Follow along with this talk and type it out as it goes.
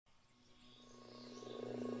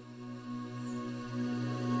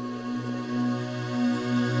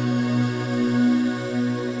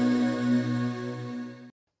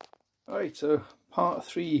Right, so part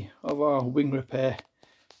 3 of our wing repair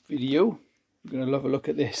video. We're going to have a look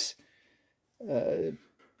at this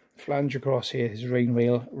flange across here, this rain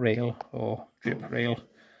rail or drip rail,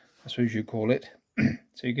 I suppose you call it.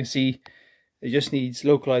 So you can see it just needs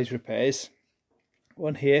localized repairs.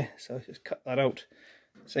 One here, so I'll just cut that out.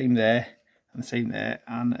 Same there, and the same there,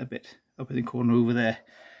 and a bit up in the corner over there.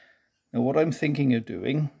 Now what I'm thinking of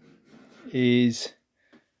doing is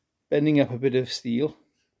bending up a bit of steel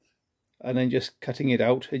and then just cutting it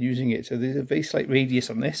out and using it. So there's a very slight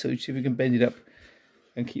radius on this, so see if we can bend it up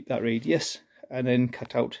and keep that radius, and then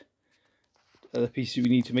cut out the pieces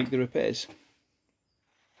we need to make the repairs.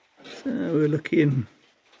 So we're looking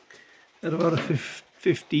at about a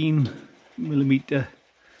 15mm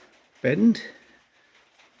bend,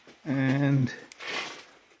 and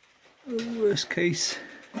the worst case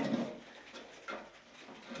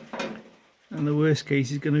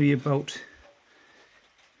is going to be about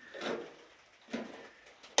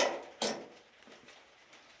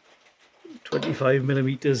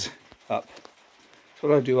 25mm up. So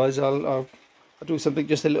what I'll do is I'll do something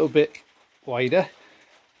just a little bit wider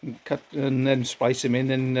and cut, and then splice them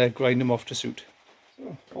in and grind them off to suit.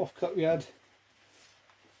 So off cut we had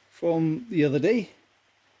from the other day.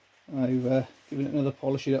 I've given it another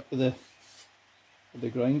polishing up with the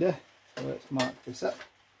grinder. So let's mark this up.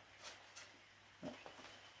 I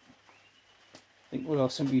think what I'll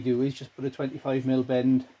simply do is just put a 25mm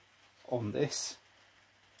bend on this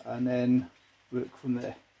and then work from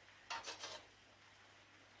there.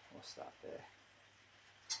 What's that there?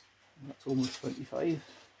 And that's almost 25.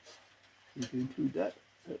 You can include that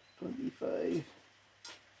at 25.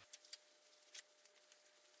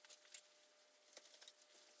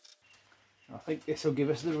 I think this will give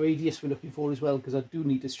us the radius we're looking for as well, because I do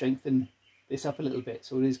need to strengthen this up a little bit,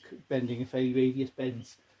 so it is bending a fairly radius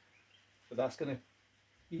bends, but that's going to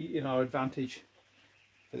be in our advantage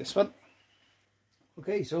for this one.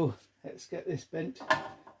 Okay, so let's get this bent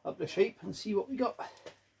up to shape and see what we got.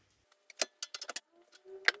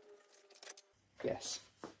 Yes,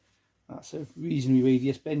 that's a reasonably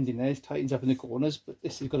radius bending there. It tightens up in the corners, but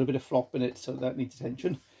this has got a bit of flop in it, so that needs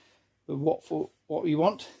attention. But for what we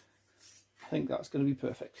want, I think that's going to be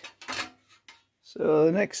perfect. So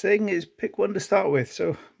the next thing is pick one to start with.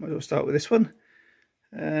 So might as well start with this one.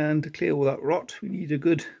 And to clear all that rot, we need a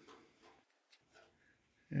good,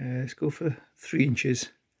 let's go for 3 inches.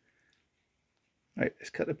 Right, let's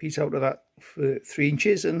cut a piece out of that for 3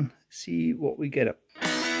 inches and see what we get up.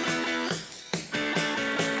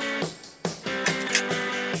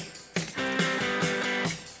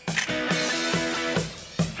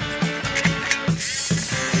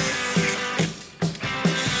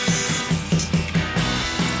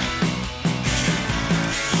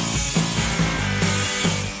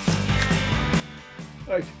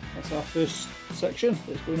 Right, that's our first section.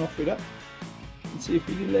 Let's go and offer it up and see if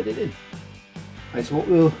we can let it in. Right, so what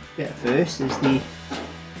we'll get first is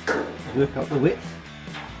work out the width,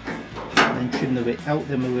 and then trim the width out,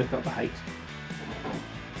 then we'll work out the height.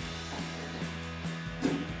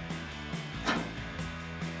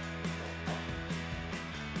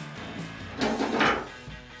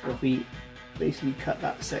 So if we basically cut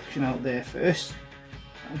that section out there first,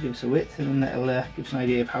 that'll give us a width, and then that'll give us an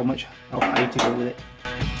idea of how high to go with it.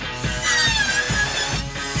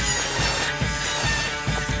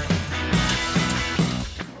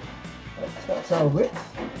 That's our width.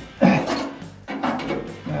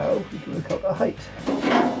 Now we can work out the height.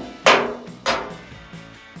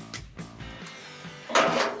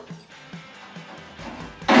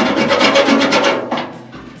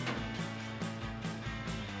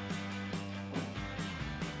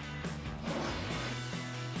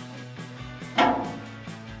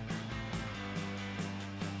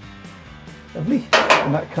 Lovely,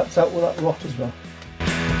 and that cuts out all that rot as well.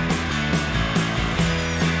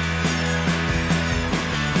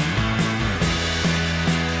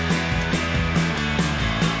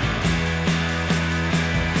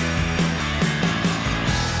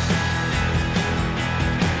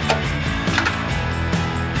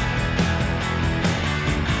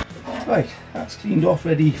 Right, that's cleaned off,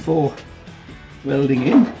 ready for welding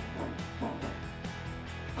in.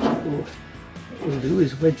 So what we'll do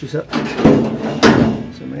is wedge this up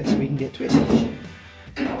somewhere so we can get to it,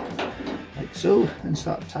 like so, and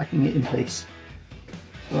start tacking it in place.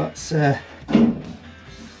 So that's that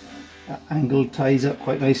angle ties up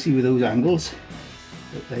quite nicely with those angles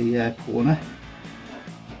at the corner.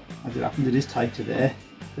 As it happens, it is tighter there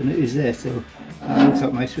than it is there, so that works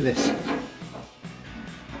out nice with this.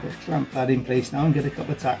 Let's clamp that in place now and get a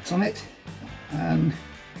couple of tacks on it and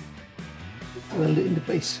weld it into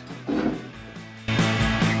place.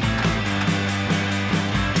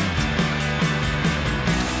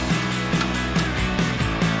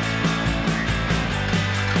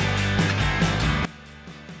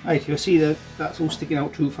 Right, you'll see that that's all sticking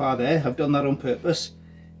out too far there. I've done that on purpose.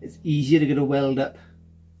 It's easier to get a weld up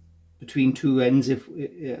between two ends,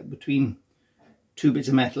 between two bits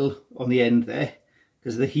of metal on the end there,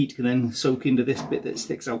 because the heat can then soak into this bit that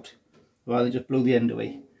sticks out rather than just blow the end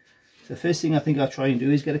away. So the first thing I think I'll try and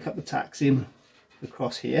do is get a couple of tacks in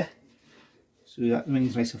across here so that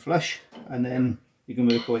remains nice and flush, and then we can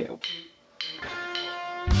work our way out.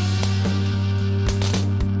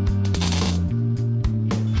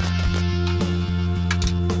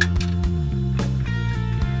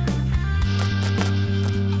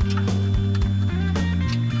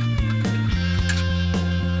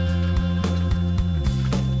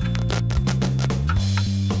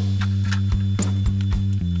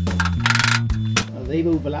 They've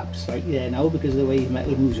overlapped slightly there now because of the way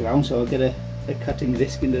metal moves around, so I'll get a cutting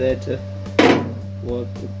disc into there or a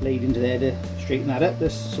blade into there to straighten that up.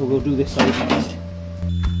 So we'll do this side next.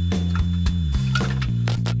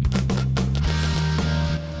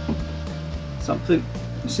 Something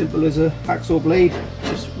as simple as a hacksaw blade,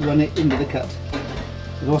 just run it into the cut.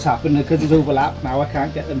 Because what's happened, because it's overlapped now, I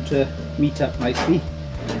can't get them to meet up nicely.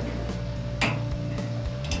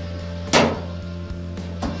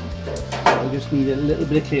 Just need a little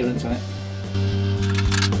bit of clearance on it.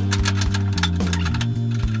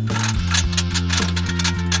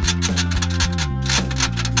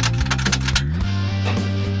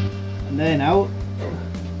 And there now,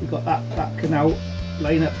 we've got that can now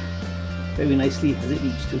line up very nicely as it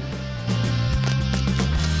needs to.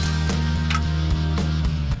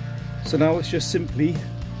 So now it's just simply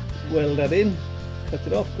weld that in, cut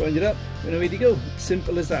it off, grind it up, and away to go.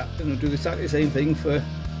 Simple as that. And we'll do exactly the same thing for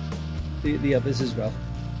the others as well.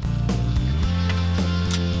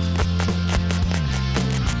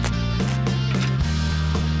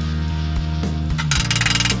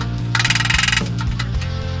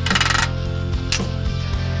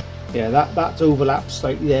 Yeah, that's overlapped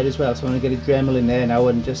slightly there as well, so I'm going to get a Dremel in there now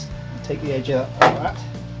and just take the edge of that.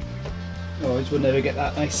 Otherwise we'll never get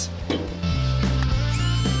that nice.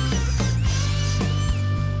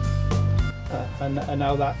 And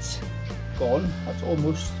now that's gone, that's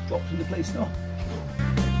almost dropped into place now.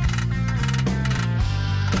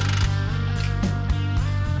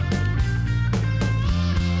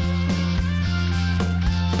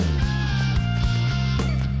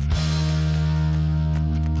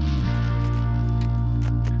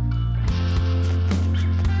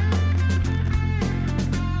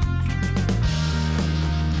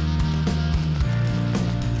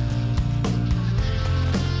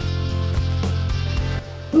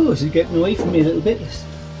 Oh, this is getting away from me a little bit. It's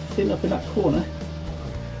thin up in that corner.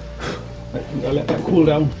 I think I'll let that cool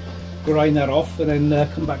down, grind that off, and then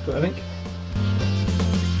come back to it, I think.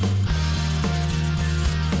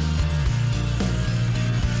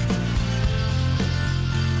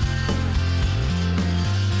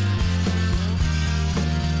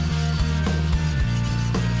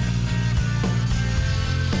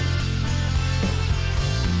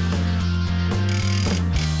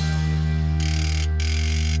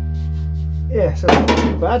 Yeah, so that's not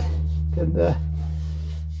too bad. Can get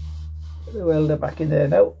the welder back in there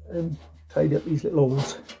now and tidy up these little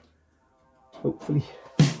holes, hopefully.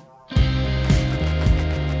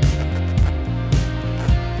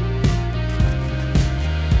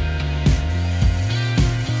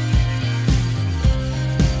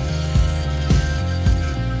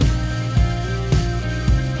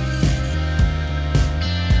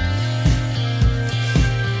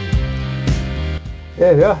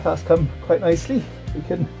 There we are, that's come quite nicely. We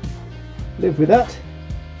can live with that.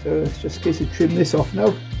 So it's just a case of trim this off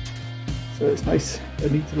now. So it's nice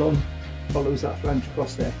and neat along, follows that flange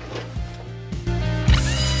across there.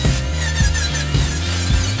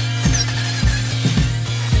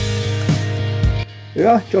 There we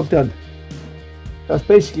are, job done. That's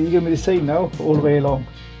basically going to be the same now all the way along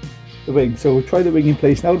the wing. So we'll try the wing in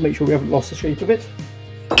place now to make sure we haven't lost the shape of it,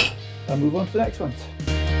 and move on to the next one.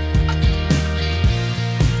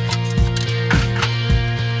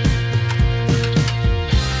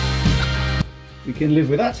 We can live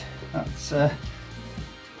with that. That's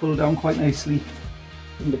pulled down quite nicely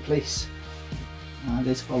into place, and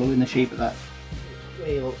it's following the shape of that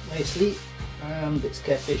rail nicely, and it's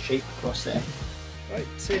kept its shape across there. Right,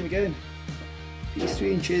 same again. These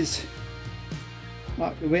 3 inches,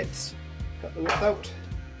 mark the widths, cut the width out.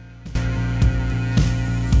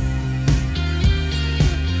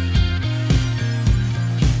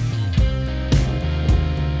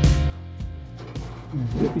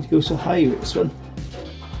 I'm happy to go so high with this one.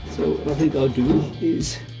 So what I think I'll do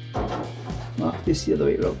is mark this the other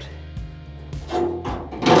way around.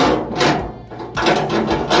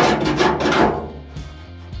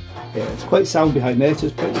 Yeah, it's quite sound behind there, so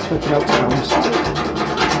it's putting out sounds.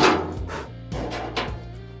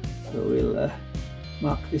 So we'll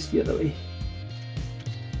mark this the other way.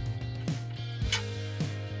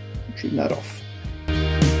 Trim that off.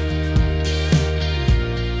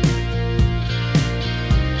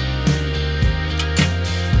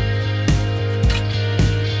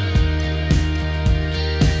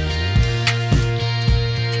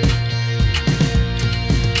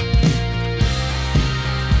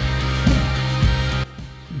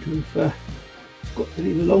 Got to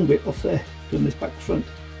leave a long bit off there on this back front.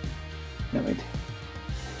 Never mind.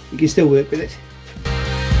 You can still work with it.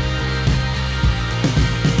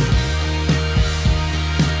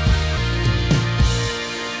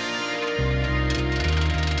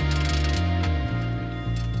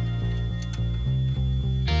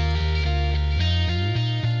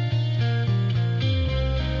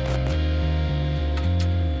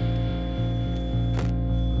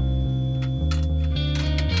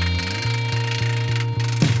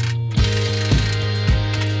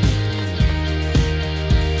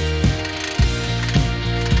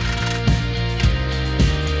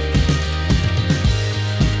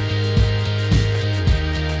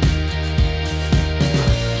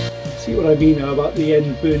 See what I mean now about the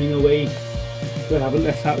end burning away, so I haven't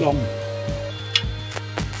left that long.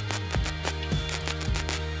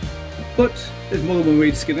 But there's more than one way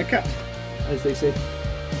to skin a cat, as they say.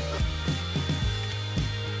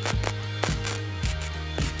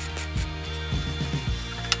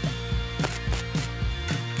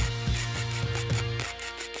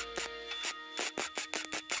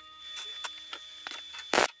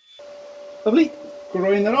 Lovely,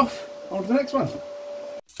 growing that off, on to the next one.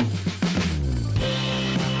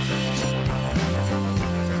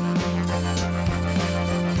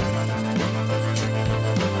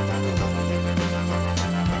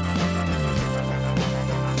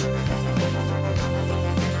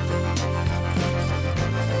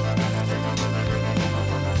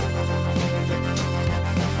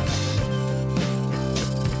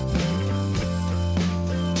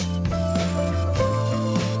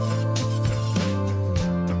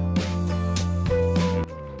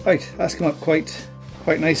 Right, that's come up quite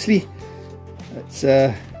nicely. It's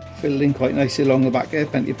filled in quite nicely along the back there,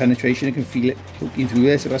 plenty of penetration, you can feel it poking through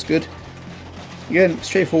there, so that's good. Again,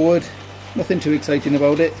 straightforward, nothing too exciting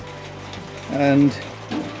about it, and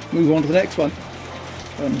move on to the next one.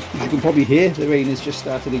 As you can probably hear, the rain has just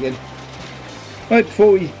started again. Right,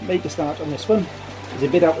 before we make a start on this one, it's a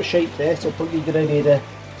bit out of shape there, so probably a good idea to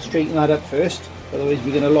straighten that up first, otherwise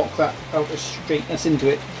we're going to lock that out of straightness into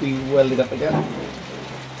it if we weld it up again.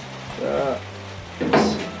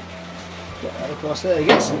 Let's get that across there, I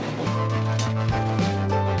guess.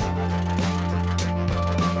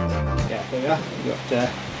 Yeah, there we are.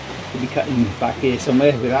 We'll be cutting back here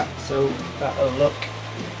somewhere with that, so that'll look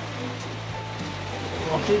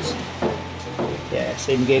notches. Yeah,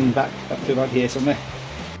 same again, back up to about here somewhere.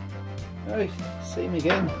 Alright, same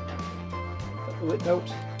again. Cut the width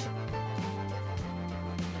out.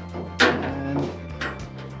 And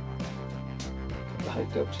cut the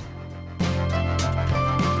height out.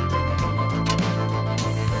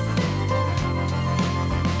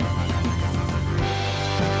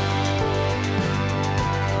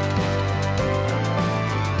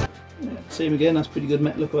 Same again, that's pretty good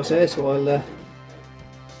metal across there, so I'll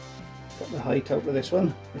cut the height out with this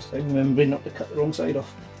one. This time remembering not to cut the wrong side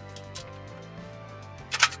off.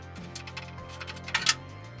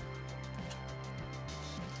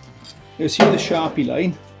 You'll see the Sharpie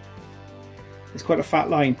line, it's quite a fat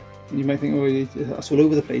line, and you might think, oh, that's all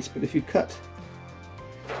over the place, but if you cut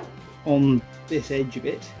on this edge of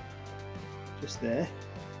it, just there,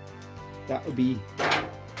 that will be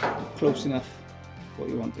close enough what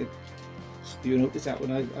you wanted. You'll notice that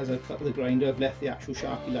when as I cut with the grinder, I've left the actual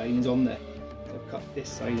Sharpie lines on there. So I've cut this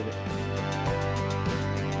side of it.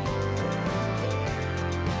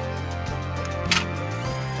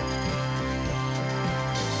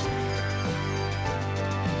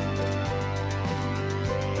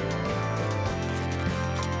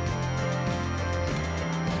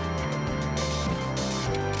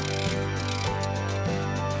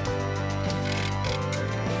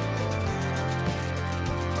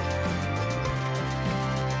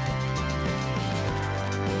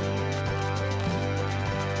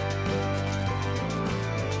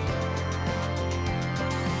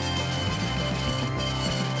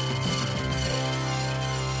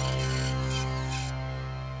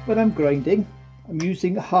 When I'm grinding, I'm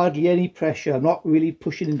using hardly any pressure. I'm not really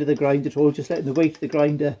pushing into the grind at all, just letting the weight of the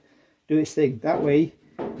grinder do its thing. That way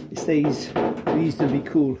it stays reasonably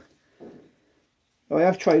cool. Now, I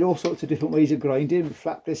have tried all sorts of different ways of grinding with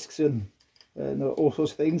flat discs and all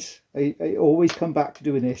sorts of things. I always come back to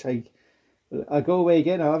doing this. I go away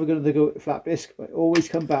again, I'll have another go at the flat disc, but I always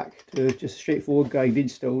come back to just straightforward grinding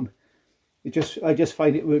stone. I just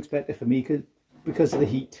find it works better for me because of the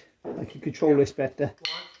heat. I can control this better.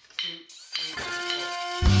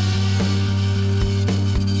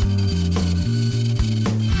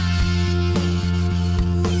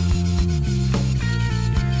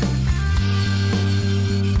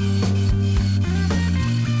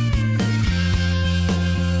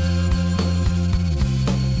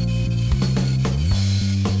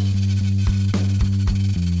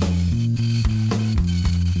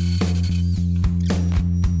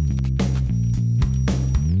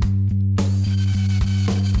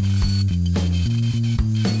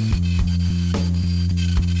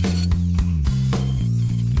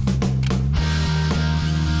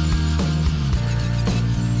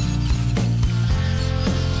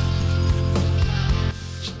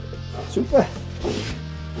 Super.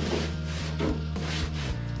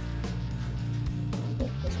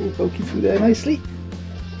 That's all poking through there nicely.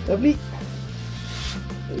 Lovely.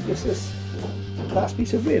 So just this last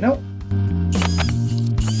piece of rail now.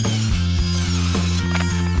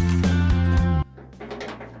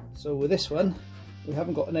 So with this one, we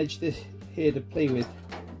haven't got an edge here to play with.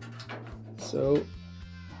 So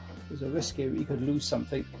there's a risk here we could lose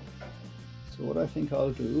something. So what I think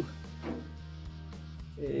I'll do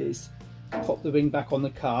is pop the wing back on the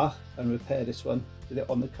car and repair this one with it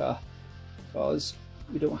on the car, because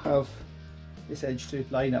we don't have this edge to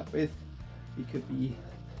line up with. It could be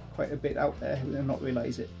quite a bit out there, we will not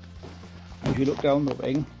realise it. If you look down the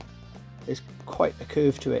wing, there's quite a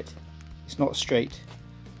curve to it, it's not straight.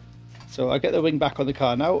 So I'll get the wing back on the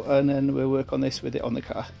car now, and then we'll work on this with it on the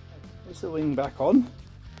car. There's the wing back on.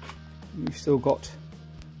 We've still got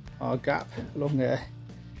our gap along there,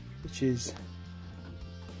 which is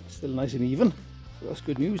still nice and even, so that's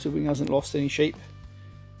good news. The wing hasn't lost any shape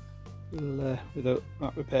without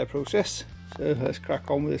that repair process. So let's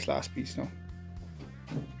crack on with this last piece now.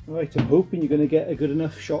 Right, I'm hoping you're going to get a good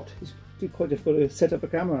enough shot. It's quite difficult to set up a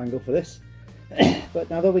camera angle for this, but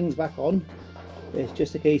now the wing's back on, it's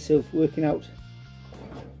just a case of working out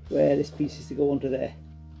where this piece is to go onto there.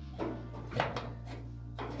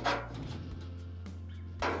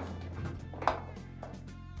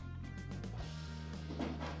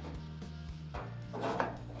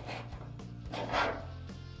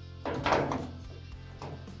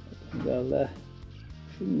 I'll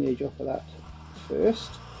trim the edge off of that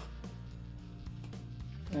first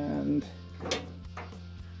and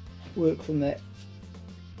work from there.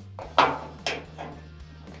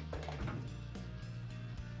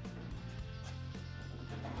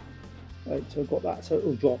 Right, so I've got that, so it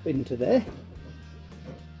will drop into there.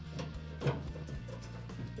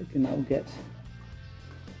 We can now get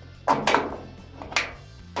the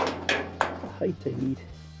height I need.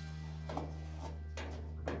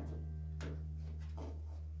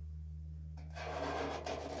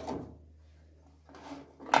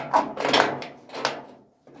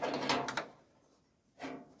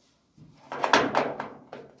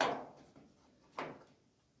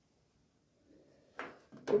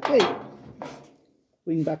 Okay,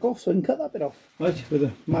 wing back off so I can cut that bit off. Right, with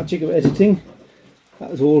the magic of editing, that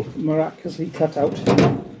was all miraculously cut out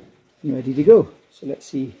and ready to go. So let's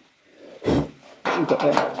see what we've got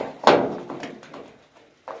there.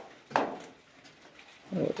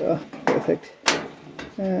 There we are, perfect,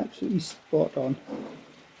 absolutely spot on.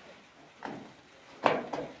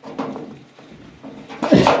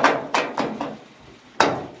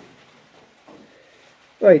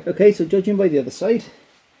 Right, okay, so judging by the other side,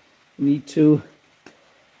 we need to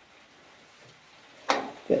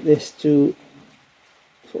get this to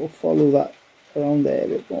sort of follow that around there a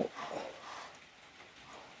bit more.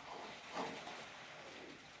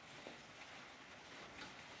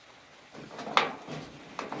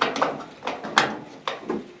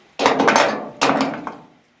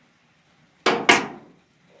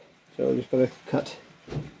 So I'm just going to cut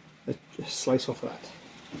a slice off of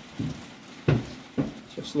that,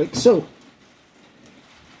 just like so.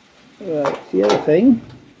 Right, the other thing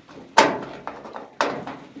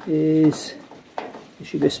is there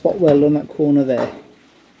should be a spot weld on that corner there.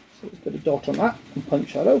 So let's put a dot on that and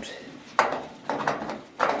punch that out.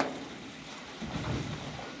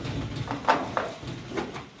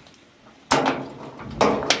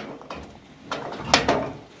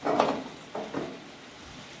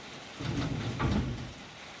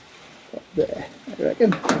 There, I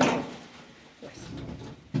reckon. Yes.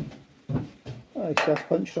 Right, so I've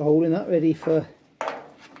punched a hole in that, ready for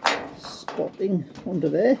spotting onto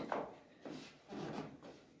there.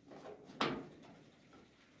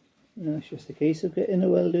 And it's just a case of getting a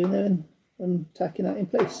welder in there and tacking that in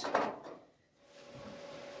place.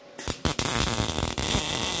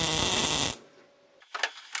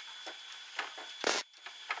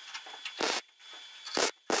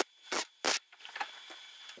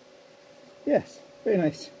 Yes, very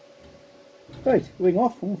nice. Right, wing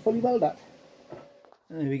off and fully weld that.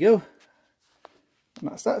 And there we go. And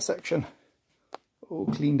that's that section all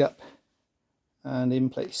cleaned up and in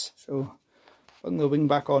place. So bung the wing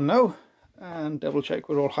back on now and double check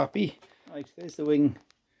we're all happy. Right, there's the wing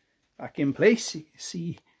back in place. You can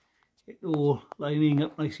see it all lining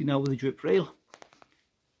up nicely now with the drip rail.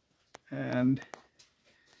 And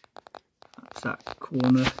that's that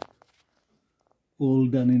corner all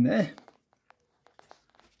done in there.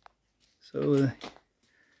 So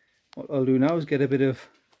what I'll do now is get a bit of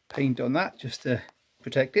paint on that just to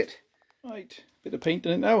protect it. Right, bit of paint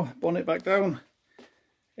on it now, bonnet back down,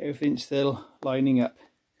 everything's still lining up.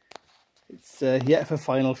 It's yet for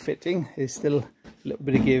final fitting. There's still a little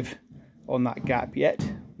bit of give on that gap yet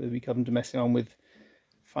where we come to messing on with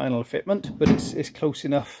final fitment, but it's close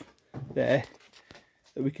enough there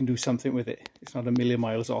that we can do something with it. It's not a million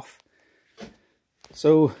miles off.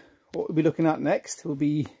 So what we'll be looking at next will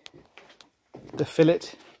be the fillet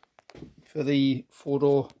for the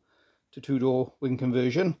 4-door to 2-door wing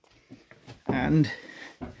conversion, and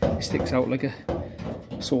it sticks out like a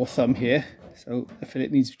sore thumb here, so the fillet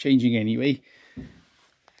needs changing anyway.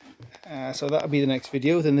 So that'll be the next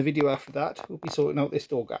video. Then the video after that we'll be sorting out this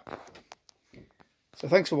door gap. So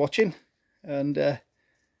thanks for watching, and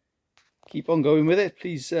keep on going with it.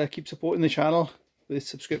 Please keep supporting the channel with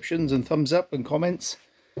subscriptions and thumbs up and comments.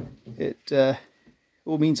 It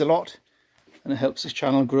all means a lot, and it helps this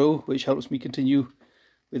channel grow, which helps me continue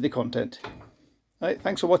with the content. Alright,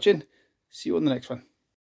 thanks for watching. See you on the next one.